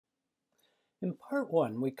In part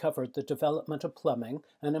one, we covered the development of plumbing,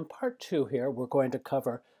 and in part two here, we're going to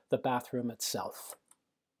cover the bathroom itself.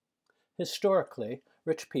 Historically,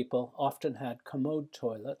 rich people often had commode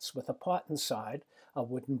toilets with a pot inside, a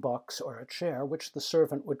wooden box or a chair, which the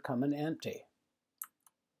servant would come and empty.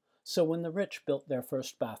 So when the rich built their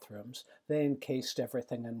first bathrooms, they encased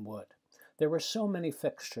everything in wood. There were so many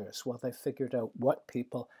fixtures while they figured out what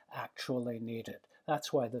people actually needed.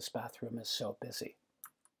 That's why this bathroom is so busy.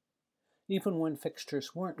 Even when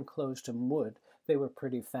fixtures weren't enclosed in wood, they were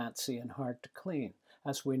pretty fancy and hard to clean.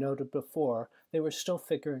 As we noted before, they were still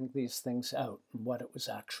figuring these things out and what it was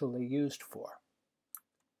actually used for.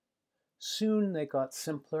 Soon they got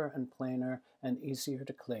simpler and plainer and easier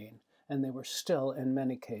to clean, and they were still, in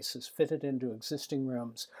many cases, fitted into existing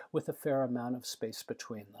rooms with a fair amount of space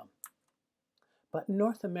between them. But in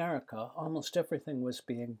North America, almost everything was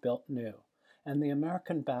being built new, and the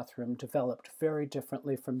American bathroom developed very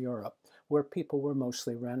differently from Europe, where people were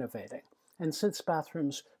mostly renovating. And since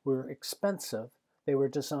bathrooms were expensive, they were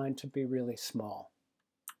designed to be really small.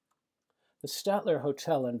 The Statler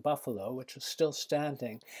Hotel in Buffalo, which is still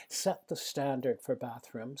standing, set the standard for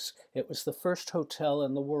bathrooms. It was the first hotel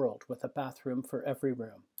in the world with a bathroom for every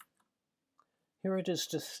room. Here it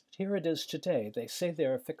is today. They say they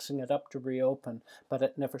are fixing it up to reopen, but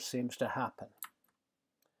it never seems to happen.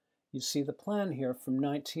 You see the plan here from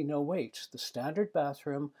 1908, the standard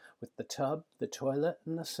bathroom with the tub, the toilet,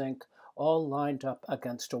 and the sink all lined up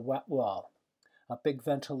against a wet wall, a big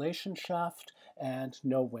ventilation shaft, and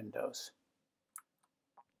no windows.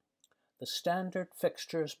 The standard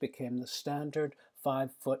fixtures became the standard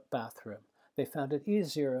 5-foot bathroom. They found it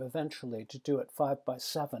easier eventually to do it 5 by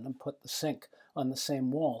 7 and put the sink on the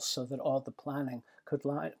same wall so that all the plumbing could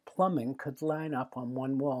line up on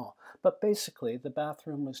one wall. But basically, the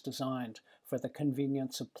bathroom was designed for the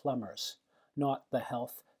convenience of plumbers, not the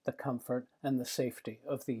health, the comfort, and the safety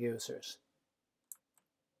of the users.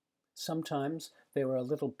 Sometimes they were a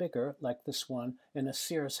little bigger, like this one in a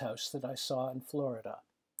Sears house that I saw in Florida.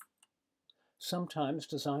 Sometimes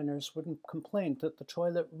designers would complain that the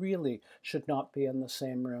toilet really should not be in the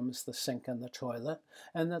same room as the sink and the toilet,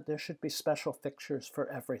 and that there should be special fixtures for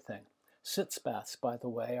everything. Sitz baths, by the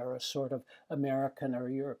way, are a sort of American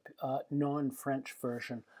or non-French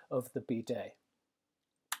version of the bidet.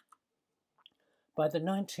 By the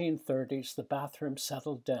 1930s, the bathroom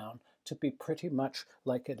settled down to be pretty much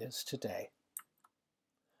like it is today.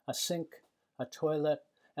 A sink, a toilet,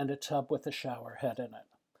 and a tub with a shower head in it.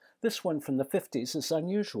 This one from the 50s is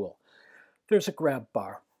unusual. There's a grab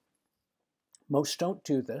bar. Most don't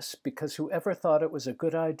do this because whoever thought it was a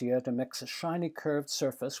good idea to mix a shiny curved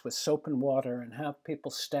surface with soap and water and have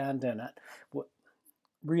people stand in it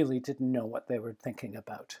really didn't know what they were thinking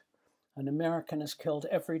about. An American is killed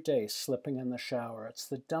every day slipping in the shower. It's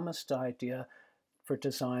the dumbest idea for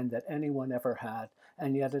design that anyone ever had,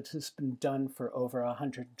 and yet it has been done for over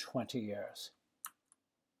 120 years.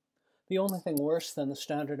 The only thing worse than the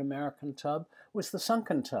standard American tub was the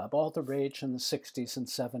sunken tub, all the rage in the 60s and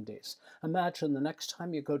 70s. Imagine the next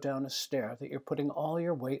time you go down a stair that you're putting all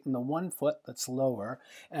your weight in the one foot that's lower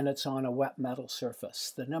and it's on a wet metal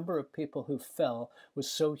surface. The number of people who fell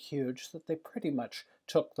was so huge that they pretty much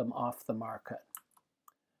took them off the market.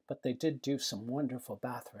 But they did do some wonderful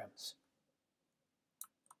bathrooms.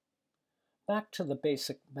 Back to the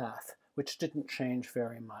basic bath, which didn't change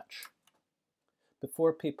very much.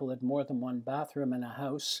 Before people had more than one bathroom in a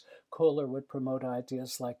house, Kohler would promote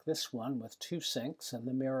ideas like this one with 2 sinks and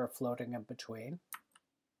the mirror floating in between.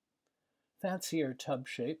 Fancier tub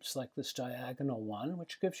shapes like this diagonal one,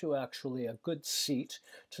 which gives you actually a good seat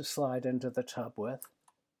to slide into the tub with.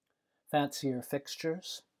 Fancier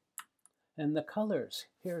fixtures. And the colors.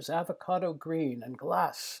 Here's avocado green and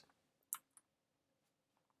glass.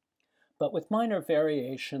 But with minor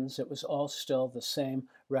variations, it was all still the same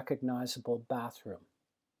recognizable bathroom.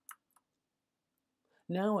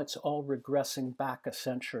 Now it's all regressing back a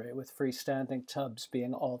century, with freestanding tubs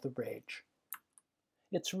being all the rage.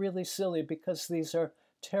 It's really silly because these are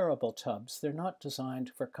terrible tubs. They're not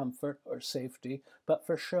designed for comfort or safety, but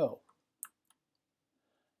for show.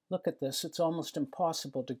 Look at this. It's almost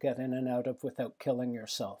impossible to get in and out of without killing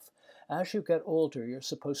yourself. As you get older, you're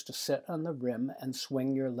supposed to sit on the rim and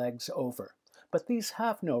swing your legs over. But these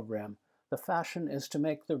have no rim. The fashion is to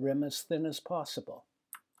make the rim as thin as possible.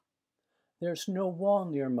 There's no wall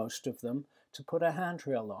near most of them to put a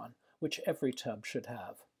handrail on, which every tub should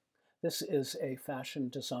have. This is a fashion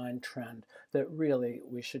design trend that really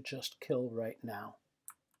we should just kill right now.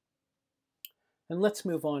 And let's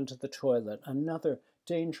move on to the toilet, another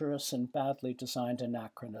dangerous and badly designed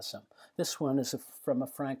anachronism. This one is from a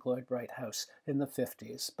Frank Lloyd Wright house in the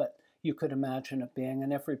 50s, but You could imagine it being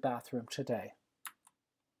in every bathroom today.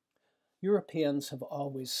 Europeans have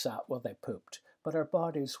always sat while they pooped, but our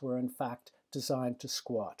bodies were in fact designed to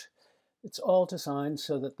squat. It's all designed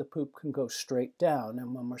so that the poop can go straight down,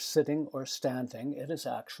 and when we're sitting or standing, it is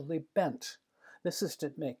actually bent. This is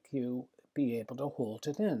to make you be able to hold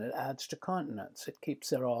it in. It adds to continence. It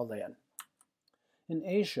keeps it all in. In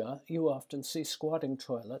Asia, you often see squatting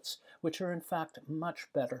toilets, which are in fact much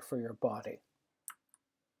better for your body.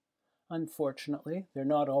 Unfortunately, they're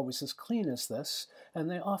not always as clean as this, and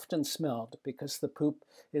they often smelled because the poop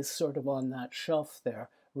is sort of on that shelf there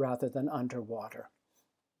rather than underwater.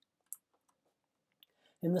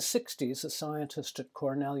 In the 60s, a scientist at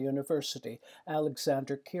Cornell University,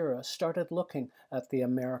 Alexander Kira, started looking at the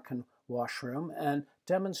American washroom and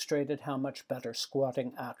demonstrated how much better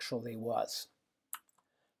squatting actually was.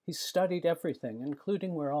 He studied everything,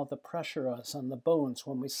 including where all the pressure was on the bones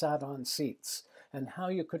when we sat on seats, and how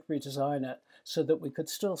you could redesign it so that we could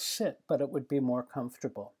still sit, but it would be more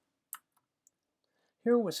comfortable.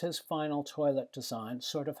 Here was his final toilet design,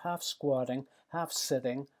 sort of half squatting, half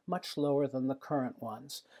sitting, much lower than the current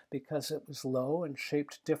ones, because it was low and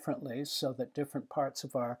shaped differently so that different parts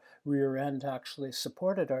of our rear end actually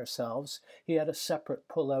supported ourselves. He had a separate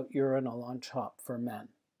pull-out urinal on top for men.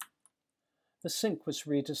 The sink was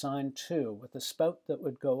redesigned too, with a spout that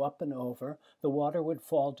would go up and over, the water would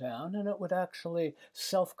fall down, and it would actually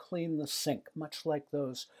self-clean the sink, much like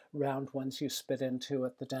those round ones you spit into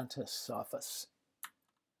at the dentist's office.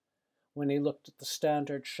 When he looked at the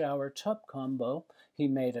standard shower-tub combo, he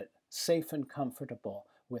made it safe and comfortable,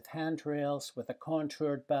 with handrails, with a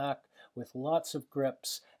contoured back, with lots of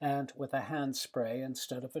grips, and with a hand spray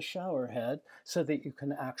instead of a shower head, so that you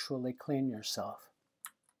can actually clean yourself.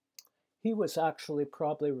 He was actually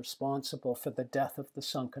probably responsible for the death of the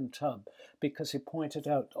sunken tub because he pointed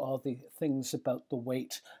out all the things about the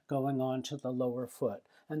weight going on to the lower foot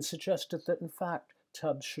and suggested that in fact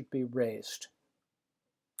tubs should be raised.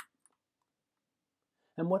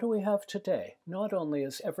 And what do we have today? Not only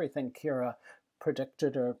is everything Kira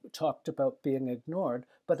predicted or talked about being ignored,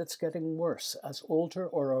 but it's getting worse as older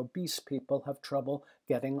or obese people have trouble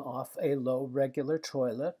getting off a low regular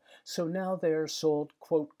toilet. So now they're sold,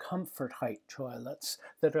 quote, comfort height toilets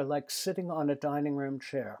that are like sitting on a dining room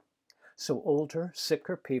chair. So older,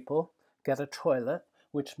 sicker people get a toilet,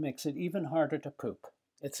 which makes it even harder to poop.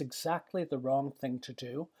 It's exactly the wrong thing to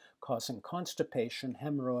do, causing constipation,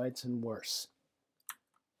 hemorrhoids, and worse.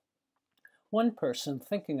 One person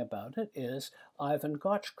thinking about it is Ivan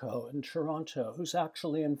Gochko in Toronto, who's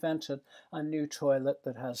actually invented a new toilet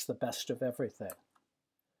that has the best of everything.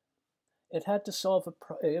 It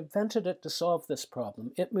invented it to solve this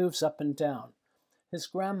problem. It moves up and down. His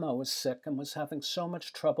grandma was sick and was having so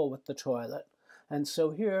much trouble with the toilet. And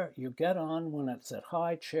so here you get on when it's at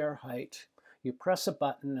high chair height, you press a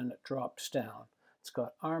button and it drops down. It's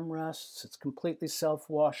got armrests, it's completely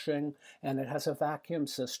self-washing, and it has a vacuum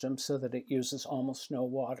system so that it uses almost no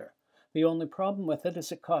water. The only problem with it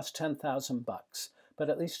is it costs $10,000, but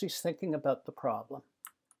at least he's thinking about the problem.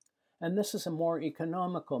 And this is a more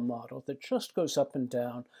economical model that just goes up and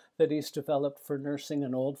down that he's developed for nursing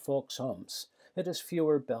in old folks' homes. It has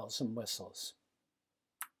fewer bells and whistles.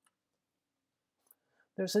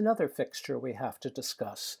 There's another fixture we have to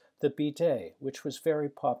discuss, the bidet, which was very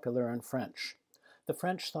popular in French. The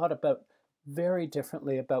French thought very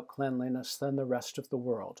differently about cleanliness than the rest of the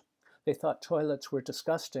world. They thought toilets were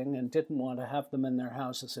disgusting and didn't want to have them in their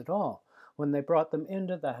houses at all. When they brought them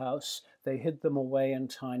into the house, they hid them away in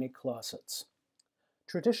tiny closets.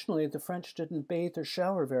 Traditionally, the French didn't bathe or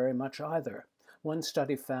shower very much either. One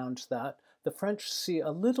study found that the French see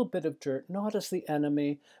a little bit of dirt not as the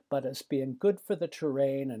enemy, but as being good for the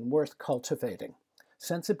terrain and worth cultivating.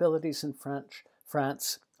 Sensibilities in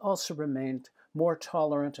France also remained more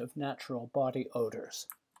tolerant of natural body odors.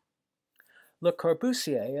 Le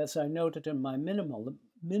Corbusier, as I noted in my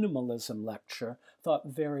minimalism lecture, thought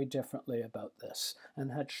very differently about this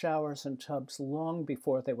and had showers and tubs long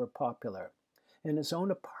before they were popular. In his own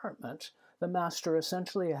apartment, the master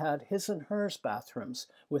essentially had his and hers bathrooms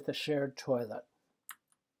with a shared toilet.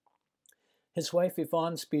 His wife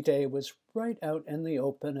Yvonne's bidet was right out in the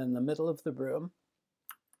open in the middle of the room.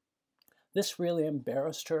 This really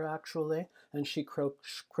embarrassed her, actually, and she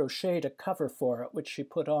crocheted a cover for it, which she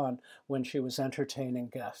put on when she was entertaining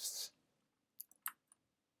guests.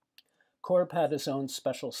 Corb had his own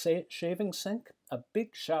special shaving sink, a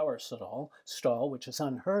big shower stall, which is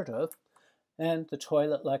unheard of, and the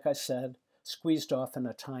toilet, like I said, squeezed off in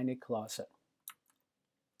a tiny closet.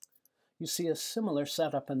 You see a similar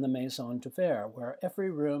setup in the Maison de Verre, where every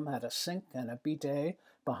room had a sink and a bidet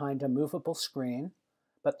behind a movable screen,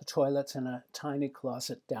 but the toilet's in a tiny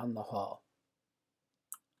closet down the hall.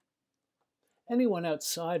 Anyone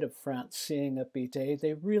outside of France seeing a bidet,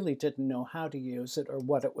 they really didn't know how to use it or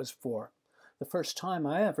what it was for. The first time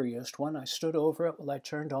I ever used one, I stood over it while I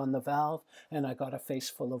turned on the valve and I got a face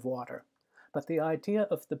full of water. But the idea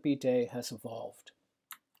of the bidet has evolved.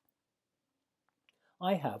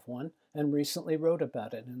 I have one and recently wrote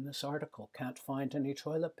about it in this article. Can't find any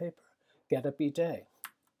toilet paper? Get a bidet.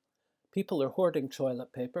 People are hoarding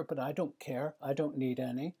toilet paper, but I don't care. I don't need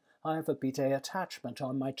any. I have a bidet attachment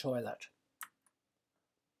on my toilet.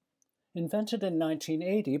 Invented in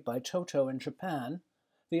 1980 by Toto in Japan,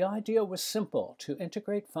 the idea was simple: to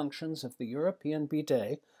integrate functions of the European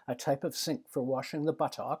bidet, a type of sink for washing the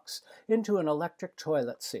buttocks, into an electric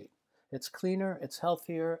toilet seat. It's cleaner, it's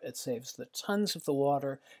healthier, it saves the tons of the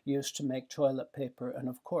water used to make toilet paper, and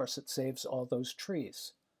of course it saves all those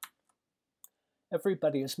trees.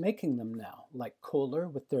 Everybody is making them now, like Kohler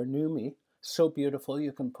with their Numi, so beautiful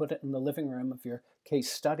you can put it in the living room of your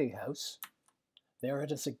case study house. There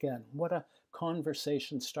it is again. What a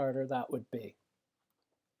conversation starter that would be.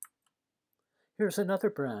 Here's another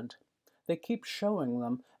brand. They keep showing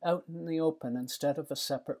them out in the open instead of a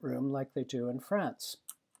separate room like they do in France.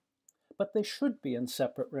 But they should be in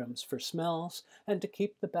separate rooms for smells and to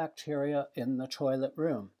keep the bacteria in the toilet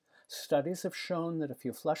room. Studies have shown that if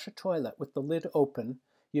you flush a toilet with the lid open,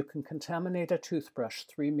 you can contaminate a toothbrush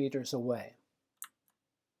 3 meters away.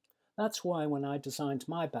 That's why when I designed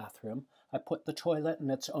my bathroom, I put the toilet in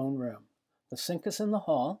its own room. The sink is in the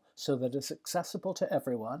hall so that it's accessible to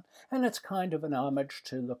everyone, and it's kind of an homage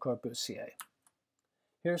to Le Corbusier.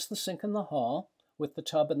 Here's the sink in the hall with the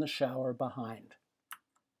tub and the shower behind.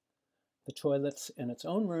 The toilet's in its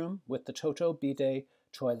own room with the Toto bidet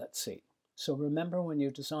toilet seat. So remember, when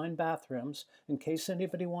you design bathrooms, in case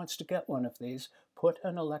anybody wants to get one of these, put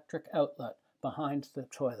an electric outlet behind the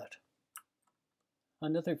toilet.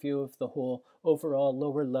 Another view of the whole overall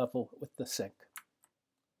lower level with the sink.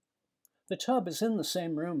 The tub is in the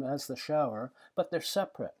same room as the shower, but they're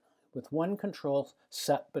separate, with one control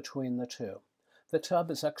set between the two. The tub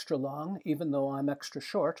is extra long, even though I'm extra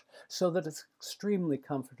short, so that it's extremely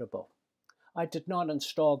comfortable. I did not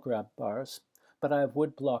install grab bars, but I have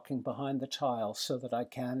wood blocking behind the tile so that I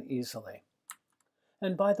can easily.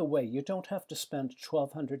 And by the way, you don't have to spend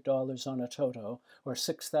 $1,200 on a Toto or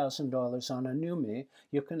 $6,000 on a Numi.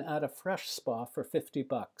 You can add a fresh spa for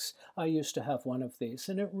 $50. I used to have one of these,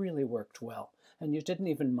 and it really worked well, and you didn't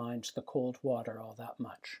even mind the cold water all that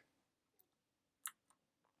much.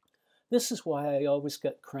 This is why I always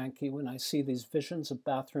get cranky when I see these visions of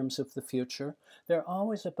bathrooms of the future. They're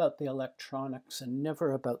always about the electronics and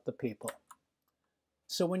never about the people.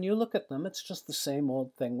 So when you look at them, it's just the same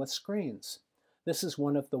old thing with screens. This is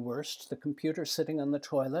one of the worst, the computer sitting on the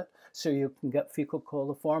toilet, so you can get fecal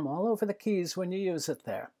coliform all over the keys when you use it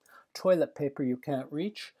there. Toilet paper you can't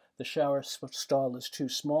reach, the shower stall is too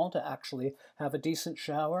small to actually have a decent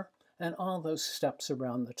shower, and all those steps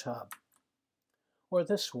around the tub. Or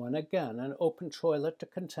this one, again, an open toilet to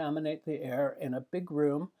contaminate the air in a big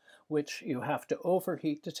room, which you have to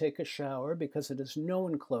overheat to take a shower because it is no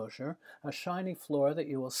enclosure, a shiny floor that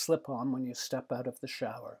you will slip on when you step out of the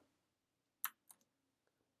shower.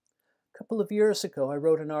 A couple of years ago, I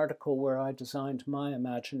wrote an article where I designed my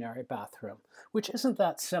imaginary bathroom, which isn't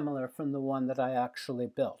that similar from the one that I actually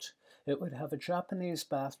built. It would have a Japanese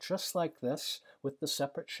bath just like this, with the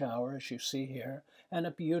separate shower, as you see here, and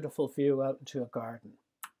a beautiful view out into a garden.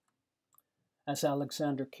 As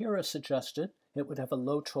Alexander Kira suggested, it would have a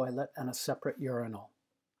low toilet and a separate urinal.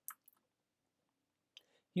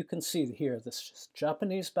 You can see here this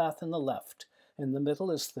Japanese bath on the left. In the middle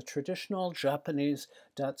is the traditional Japanese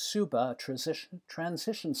datsuba,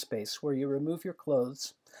 transition space where you remove your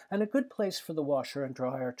clothes, and a good place for the washer and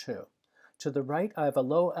dryer too. To the right, I have a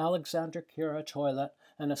low Alexander Kira toilet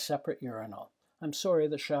and a separate urinal. I'm sorry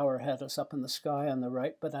the shower head is up in the sky on the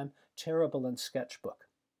right, but I'm terrible in sketchbook.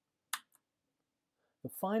 The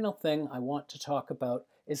final thing I want to talk about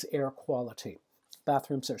is air quality.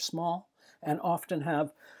 Bathrooms are small and often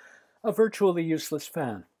have a virtually useless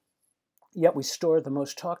fan. Yet we store the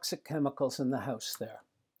most toxic chemicals in the house there.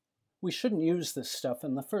 We shouldn't use this stuff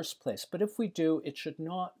in the first place, but if we do, it should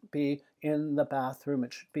not be in the bathroom.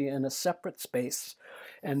 It should be in a separate space,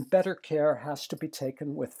 and better care has to be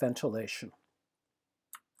taken with ventilation.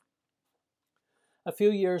 A few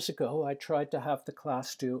years ago, I tried to have the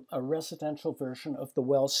class do a residential version of the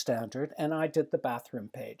WELL standard, and I did the bathroom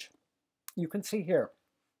page. You can see here,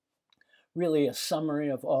 really a summary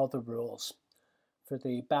of all the rules. For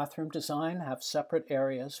the bathroom design, have separate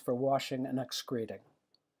areas for washing and excreting.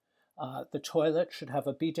 The toilet should have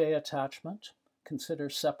a bidet attachment. consider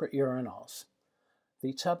separate urinals.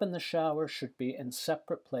 The tub and the shower should be in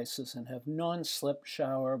separate places and have non-slip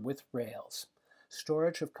shower with rails.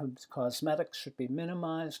 Storage of cosmetics should be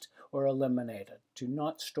minimized or eliminated. Do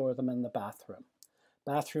not store them in the bathroom.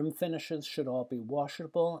 Bathroom finishes should all be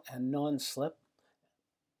washable and non-slip.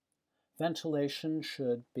 Ventilation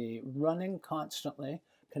should be running constantly,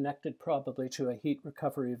 connected probably to a heat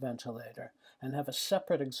recovery ventilator, and have a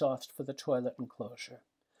separate exhaust for the toilet enclosure.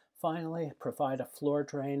 Finally, provide a floor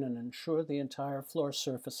drain and ensure the entire floor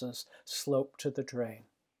surfaces slope to the drain.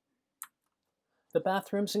 The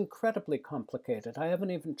bathroom's incredibly complicated. I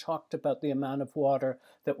haven't even talked about the amount of water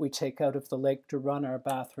that we take out of the lake to run our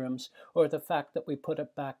bathrooms, or the fact that we put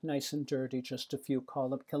it back nice and dirty just a few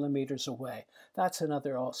kilometers away. That's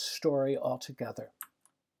another story altogether.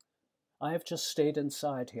 I have just stayed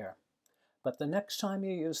inside here. But the next time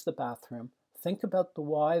you use the bathroom, think about the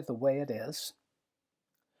why the way it is,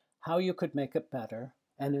 how you could make it better,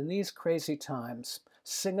 and in these crazy times,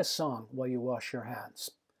 sing a song while you wash your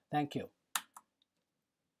hands. Thank you.